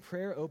secondly, then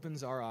prayer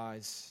opens our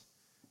eyes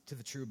to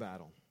the true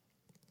battle.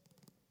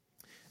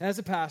 As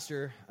a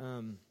pastor,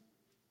 and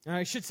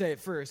I should say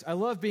it first, I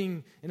love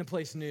being in a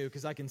place new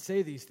because I can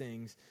say these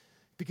things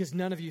because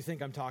none of you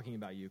think I'm talking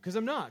about you. Because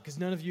I'm not, because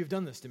none of you have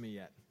done this to me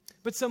yet.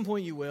 But at some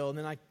point you will, and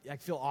then I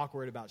feel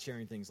awkward about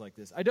sharing things like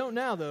this. I don't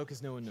now, though,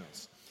 because no one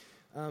knows.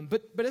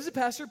 But as a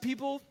pastor,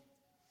 people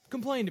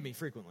complain to me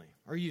frequently,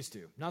 or used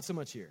to, not so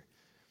much here.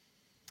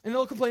 And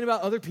they'll complain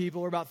about other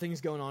people or about things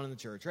going on in the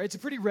church, right? It's a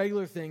pretty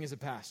regular thing as a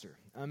pastor,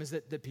 is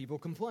that people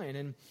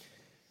complain.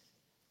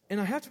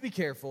 And I have to be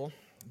careful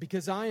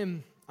because I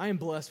am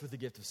blessed with the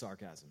gift of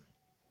sarcasm.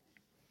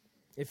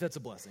 If that's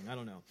a blessing, I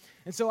don't know.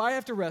 And so I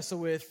have to wrestle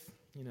with,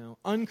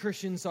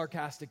 unchristian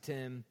sarcastic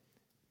Tim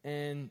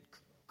and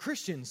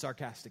Christian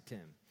sarcastic Tim.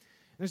 And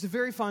there's a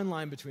very fine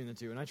line between the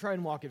two, and I try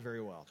and walk it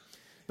very well.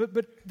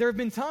 But there have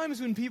been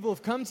times when people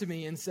have come to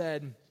me and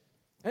said,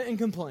 and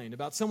complained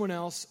about someone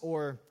else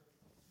or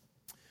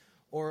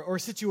a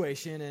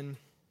situation, and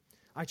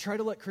I try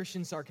to let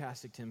Christian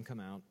sarcastic Tim come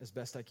out as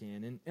best I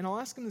can, and I'll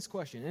ask him this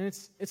question, and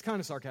it's kind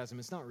of sarcasm,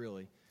 it's not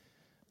really.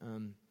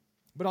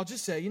 But I'll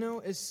just say,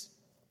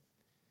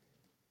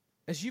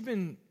 as you've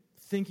been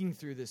thinking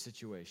through this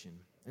situation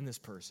and this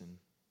person,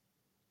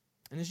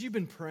 and as you've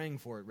been praying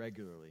for it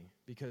regularly,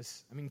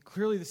 because,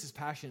 clearly this is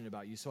passionate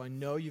about you, so I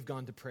know you've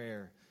gone to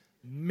prayer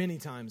many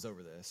times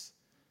over this.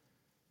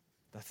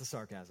 That's the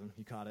sarcasm.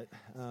 You caught it.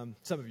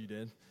 Some of you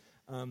did.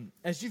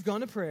 As you've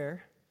gone to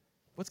prayer,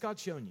 what's God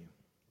shown you?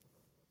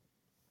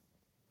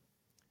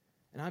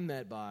 And I'm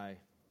met by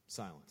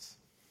silence.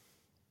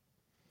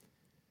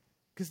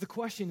 Because the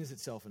question is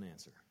itself an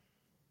answer.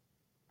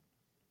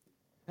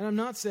 And I'm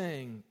not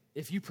saying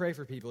if you pray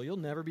for people, you'll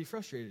never be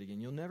frustrated again.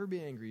 You'll never be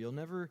angry. You'll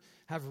never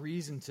have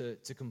reason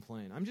to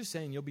complain. I'm just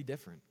saying you'll be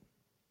different.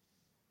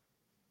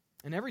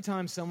 And every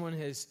time someone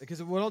has,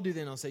 because what I'll do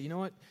then, I'll say, you know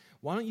what?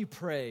 Why don't you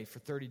pray for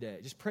 30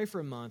 days? Just pray for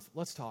a month.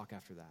 Let's talk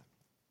after that.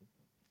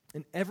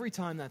 And every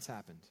time that's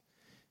happened,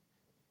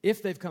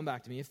 if they've come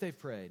back to me, if they've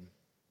prayed,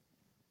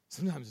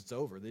 sometimes it's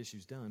over, the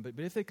issue's done. But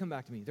if they come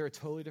back to me, they're a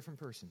totally different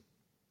person.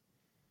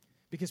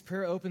 Because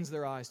prayer opens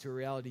their eyes to a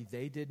reality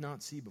they did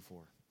not see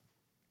before.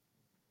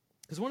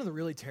 Because one of the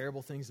really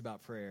terrible things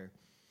about prayer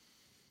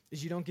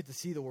is you don't get to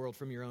see the world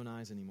from your own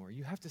eyes anymore.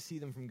 You have to see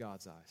them from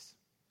God's eyes.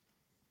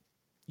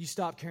 You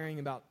stop caring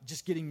about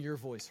just getting your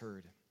voice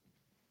heard.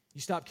 You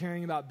stop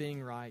caring about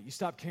being right. You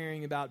stop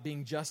caring about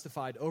being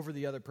justified over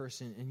the other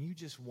person, and you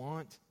just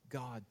want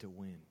God to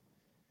win.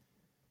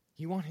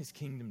 You want his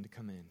kingdom to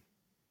come in.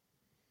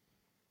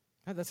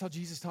 That's how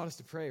Jesus taught us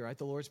to pray, right?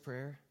 The Lord's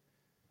Prayer.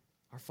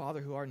 Our Father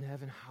who art in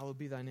heaven, hallowed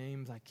be thy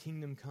name. Thy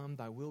kingdom come,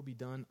 thy will be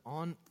done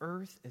on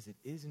earth as it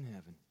is in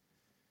heaven.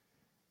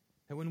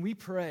 And when we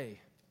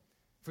pray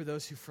for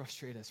those who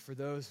frustrate us, for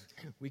those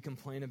we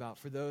complain about,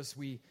 for those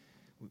we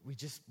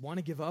just want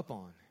to give up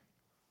on,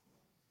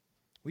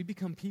 we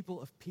become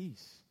people of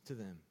peace to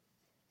them,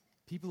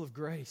 people of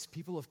grace,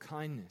 people of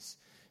kindness.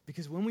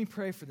 Because when we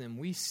pray for them,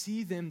 we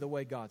see them the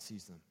way God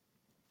sees them.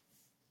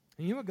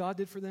 And you know what God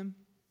did for them?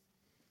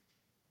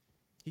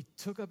 He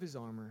took up his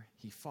armor,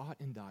 he fought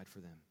and died for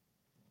them.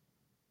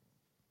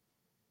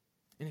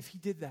 And if he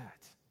did that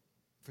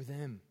for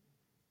them,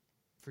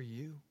 for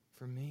you,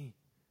 for me,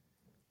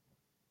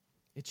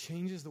 it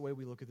changes the way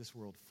we look at this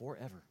world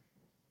forever.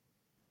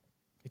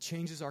 It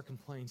changes our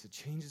complaints, it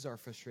changes our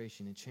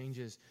frustration, it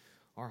changes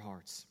our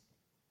hearts.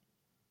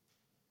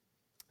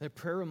 That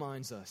prayer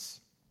reminds us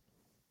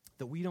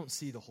that we don't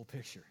see the whole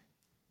picture,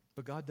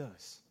 but God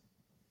does.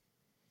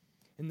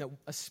 And that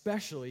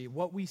especially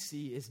what we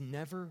see is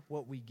never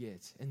what we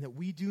get, and that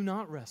we do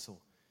not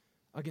wrestle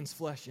against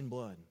flesh and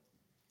blood,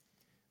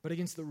 but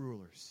against the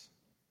rulers,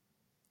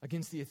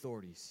 against the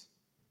authorities,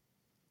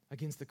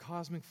 against the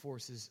cosmic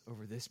forces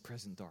over this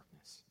present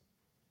darkness.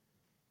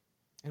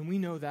 And we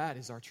know that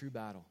is our true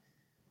battle.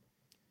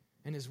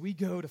 And as we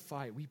go to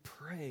fight, we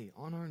pray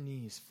on our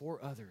knees for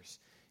others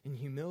in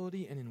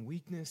humility and in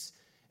weakness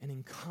and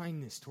in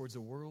kindness towards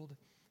a world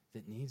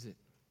that needs it.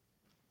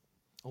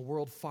 A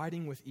world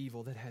fighting with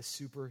evil that has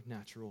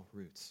supernatural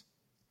roots.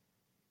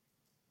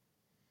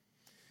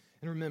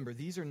 And remember,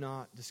 these are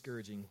not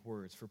discouraging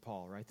words for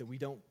Paul, right? That we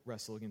don't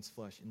wrestle against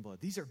flesh and blood.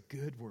 These are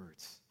good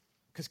words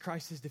because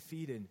Christ has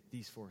defeated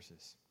these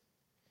forces.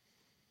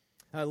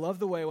 I love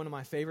the way one of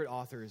my favorite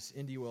authors,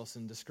 Indy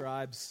Wilson,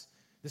 describes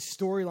the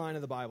storyline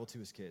of the Bible to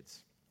his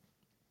kids.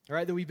 All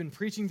right, that we've been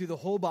preaching through the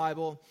whole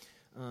Bible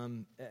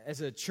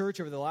as a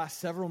church over the last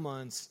several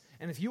months.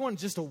 And if you want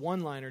just a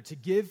one-liner to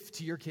give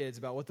to your kids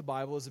about what the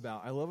Bible is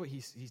about, I love what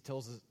he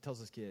tells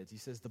his kids. He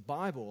says, the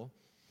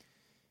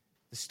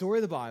story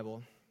of the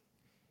Bible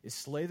is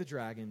slay the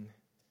dragon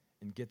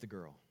and get the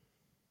girl.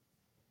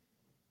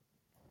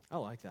 I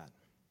like that.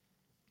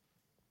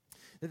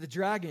 That the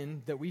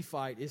dragon that we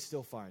fight is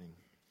still fighting.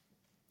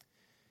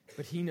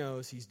 But he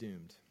knows he's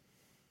doomed.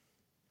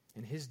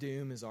 And his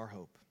doom is our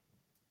hope.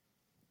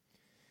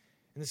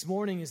 And this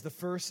morning is the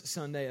first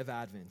Sunday of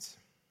Advent.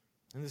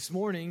 And this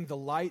morning,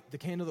 the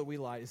candle that we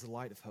light is the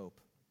light of hope.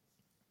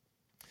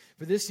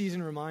 For this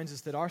season reminds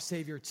us that our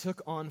Savior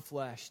took on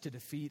flesh to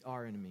defeat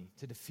our enemy,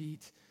 to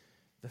defeat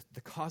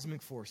the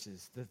cosmic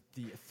forces,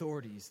 the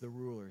authorities, the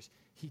rulers.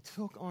 He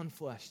took on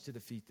flesh to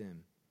defeat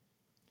them.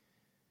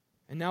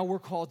 And now we're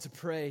called to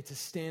pray, to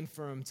stand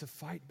firm, to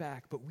fight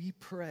back. But we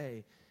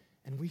pray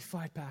and we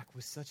fight back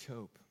with such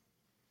hope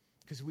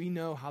because we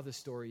know how the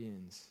story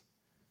ends.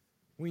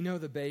 We know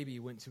the baby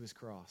went to his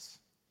cross.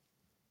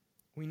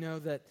 We know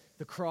that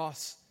the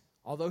cross,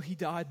 although he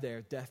died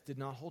there, death did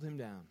not hold him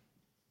down.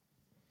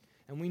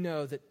 And we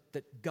know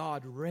that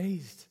God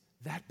raised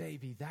that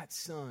baby, that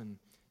son,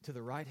 to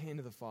the right hand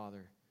of the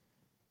Father,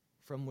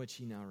 from which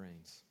he now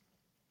reigns.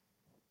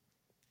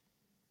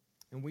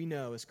 And we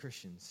know as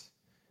Christians,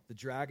 the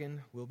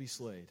dragon will be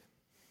slayed,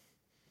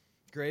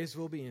 graves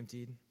will be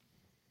emptied,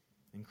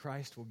 and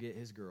Christ will get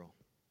his girl,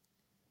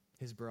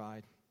 his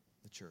bride,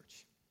 the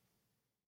church.